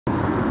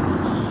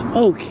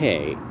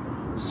Okay,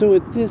 so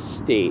at this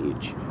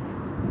stage,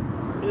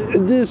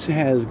 this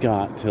has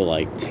got to,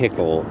 like,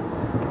 tickle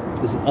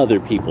other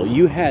people.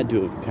 You had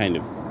to have kind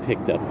of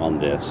picked up on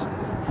this.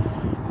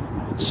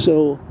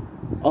 So,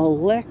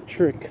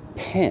 electric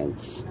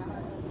PENCE,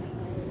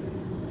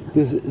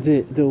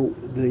 the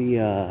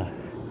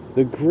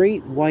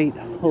Great White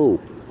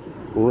Hope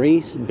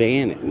race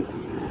banning.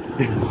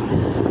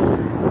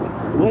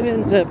 What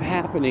ends up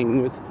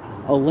happening with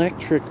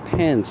electric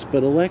PENCE?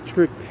 But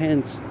electric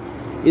PENCE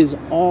is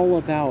all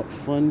about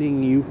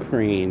funding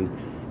Ukraine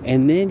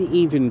and then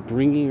even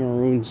bringing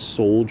our own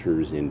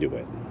soldiers into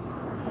it.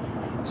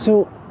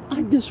 So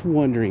I'm just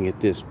wondering at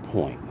this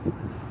point,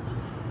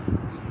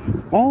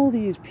 all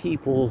these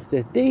people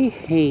that they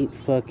hate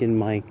fucking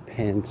Mike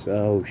Pence.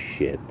 Oh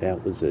shit,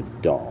 that was a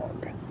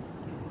dog.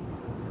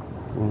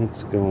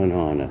 What's going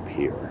on up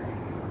here?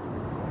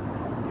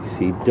 You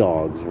see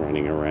dogs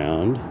running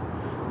around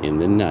in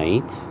the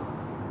night.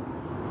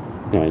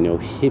 Now I know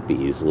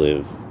hippies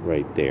live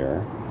right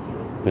there,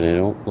 but I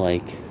don't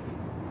like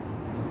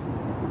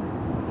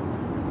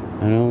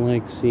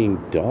seeing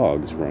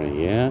dogs running.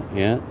 Yeah,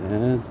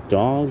 that's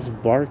dogs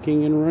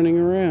barking and running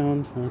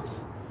around.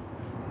 Let's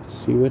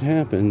see what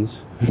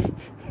happens.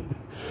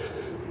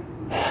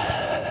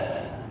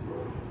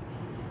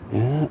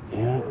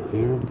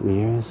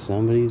 Yeah,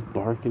 somebody's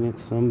barking at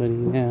somebody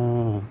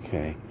now.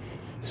 Okay,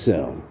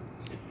 so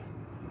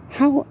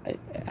how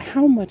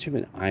much of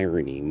an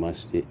irony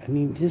must it? I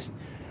mean, just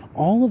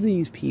all of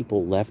these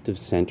people left of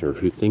center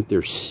who think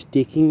they're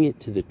sticking it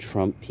to the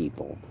Trump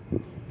people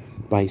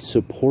by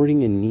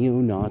supporting a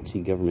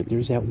neo-Nazi government.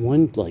 There's that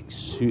one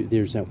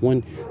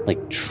tranny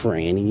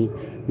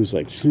who's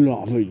like,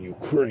 Slava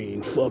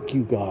Ukraine, fuck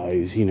you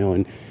guys, you know,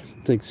 and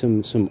it's like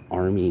some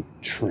army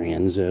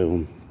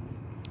transo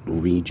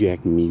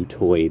reject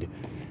mutoid,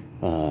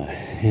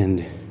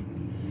 and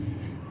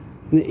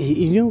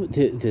you know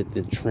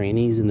the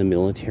trannies in the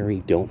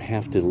military don't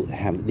have to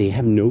they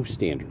have no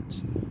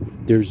standards.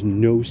 There's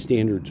no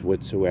standards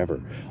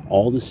whatsoever.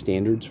 All the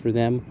standards for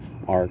them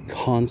are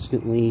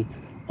constantly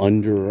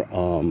under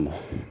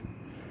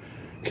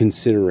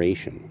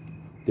consideration.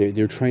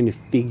 They're trying to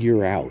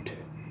figure out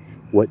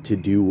what to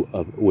do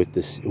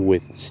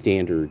with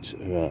standards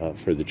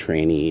for the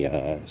trainee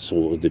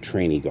the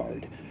trainee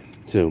guard.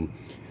 So,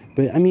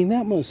 but I mean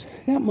that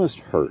must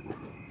hurt.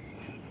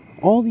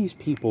 All these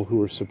people who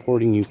are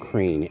supporting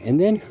Ukraine, and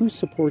then who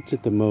supports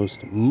it the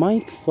most?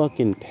 Mike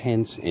fucking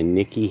Pence and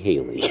Nikki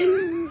Haley.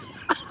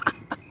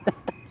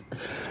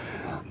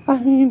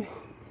 I mean,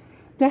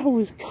 that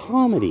was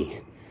comedy.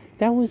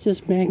 That was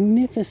just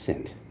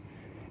magnificent.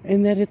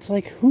 And that it's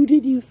like, who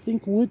did you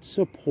think would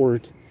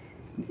support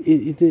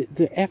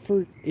the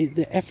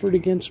effort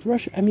against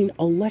Russia? I mean,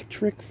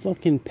 electric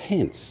fucking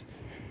Pence.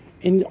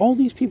 And all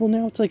these people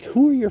now, it's like,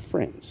 who are your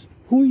friends?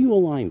 Who are you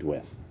aligned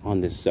with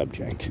on this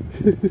subject?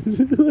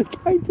 Like,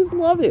 I just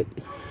love it.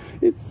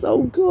 It's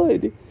so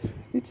good.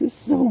 It's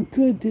just so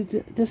good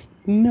to just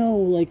know,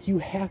 like, you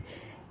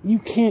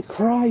can't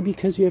cry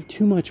because you have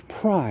too much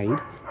pride.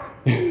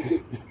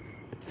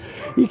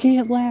 You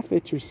can't laugh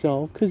at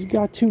yourself because you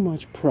got too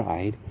much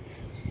pride.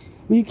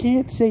 You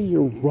can't say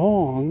you're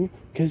wrong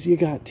because you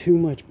got too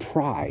much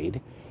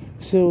pride.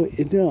 So,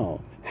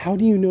 no. How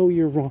do you know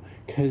you're wrong?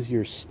 Because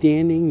you're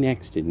standing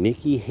next to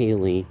Nikki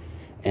Haley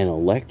and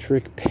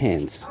electric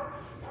Pence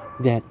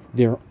that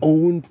their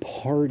own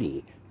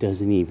party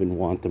doesn't even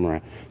want them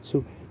around.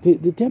 So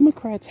the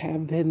Democrats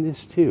have done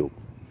this too.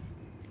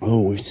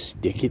 Oh, we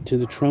stick it to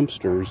the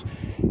Trumpsters.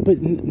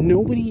 But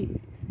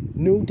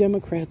no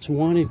Democrats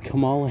wanted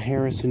Kamala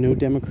Harris and no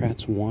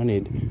Democrats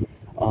wanted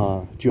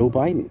Joe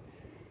Biden.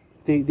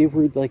 They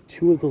were like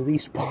two of the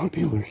least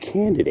popular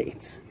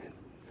candidates.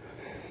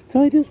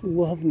 So I just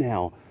love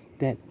now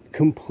that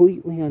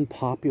completely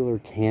unpopular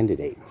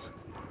candidates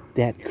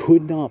that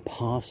could not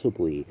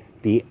possibly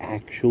be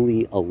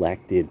actually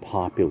elected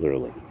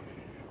popularly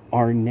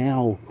are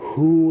now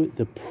who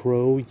the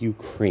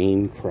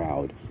pro-Ukraine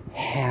crowd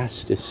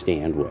has to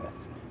stand with.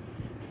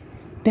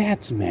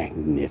 That's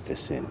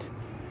magnificent.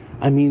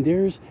 I mean,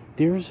 there's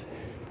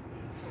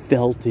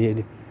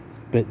felted,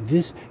 but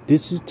this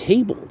is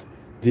tabled.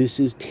 This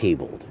is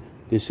tabled.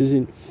 This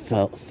isn't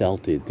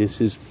felted.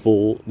 This is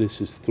full. This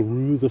is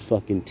through the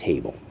fucking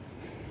table.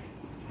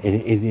 And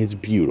it is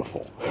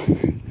beautiful.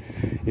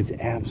 It's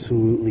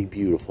absolutely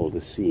beautiful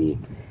to see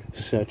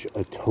such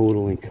a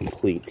total and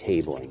complete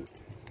tabling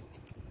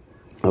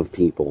of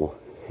people.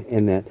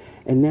 And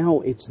now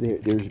it's there.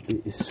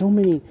 There's so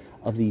many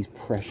of these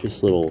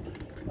precious little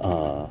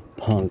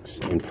punks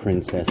and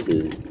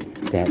princesses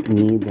that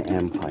need the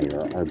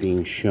empire are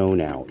being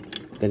shown out.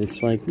 That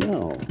it's like,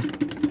 no.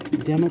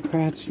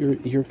 Democrats,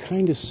 you're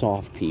kind of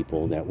soft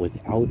people that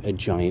without a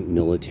giant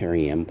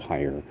military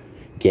empire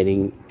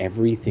getting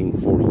everything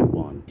for you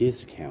on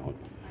discount,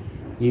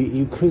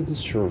 you couldn't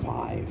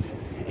survive.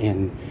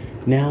 And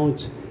now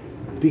it's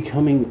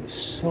becoming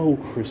so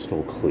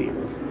crystal clear.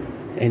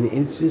 And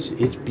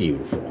it's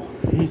beautiful.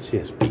 It's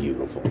just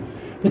beautiful.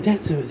 But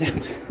that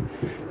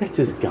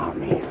just got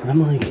me.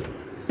 I'm like,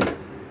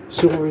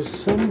 So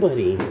is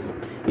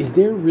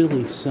there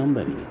really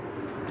somebody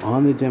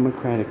on the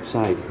Democratic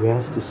side who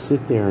has to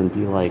sit there and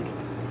be like,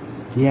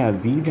 yeah,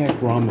 Vivek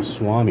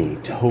Ramaswamy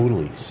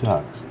totally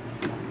sucks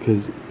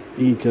because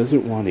he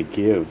doesn't want to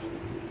give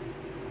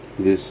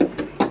this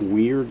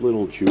weird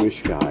little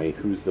Jewish guy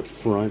who's the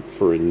front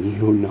for a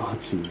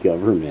neo-Nazi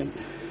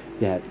government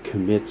that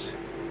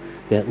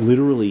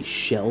literally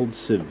shelled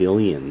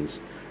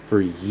civilians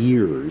for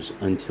years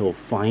until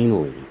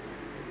finally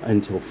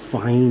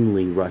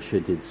Russia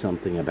did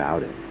something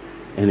about it.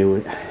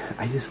 And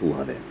I just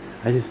love it.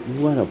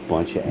 What a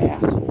bunch of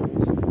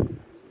assholes.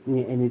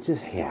 And it's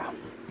just,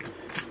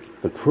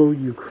 the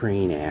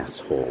pro-Ukraine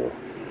asshole.